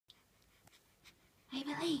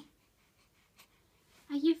Avalee,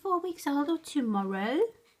 are you 4 weeks old or tomorrow?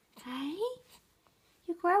 Hey?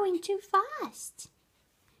 You're growing too fast.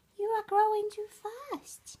 You are growing too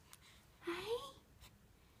fast. Hey?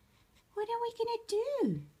 What are we gonna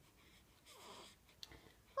do?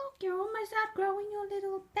 Look, you're almost outgrowing your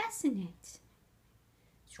little bassinet.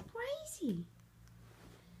 It's crazy.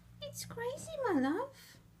 It's crazy, my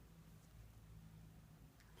love.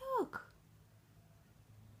 Look.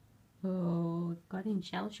 Oh, got in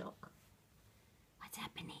shell shock. What's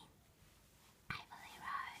happening?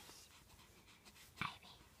 Avalee-Rose.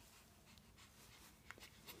 Ivy.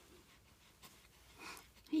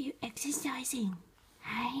 Are you exercising?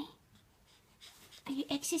 Hey? Are you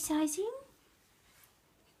exercising?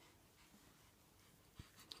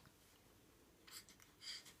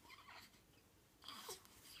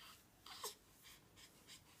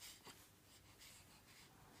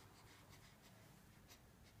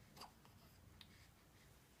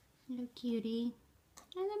 Hello, cutie.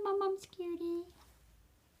 Hello, my mom's cutie.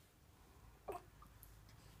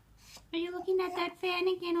 Are you looking at that fan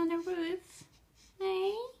again on the roof?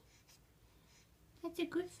 Hey? That's a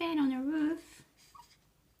good fan on the roof.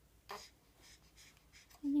 I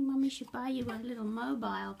think Mommy should buy you a little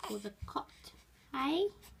mobile for the cot. Hey?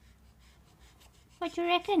 What you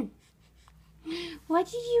reckon? What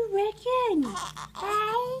do you reckon?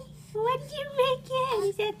 Hey? What do you reckon?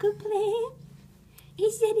 Is that a good plan?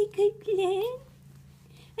 Is that a good plan?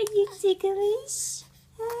 Are you ticklish?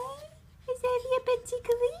 Huh? Is that a bit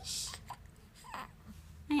ticklish?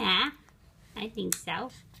 Yeah, I think so.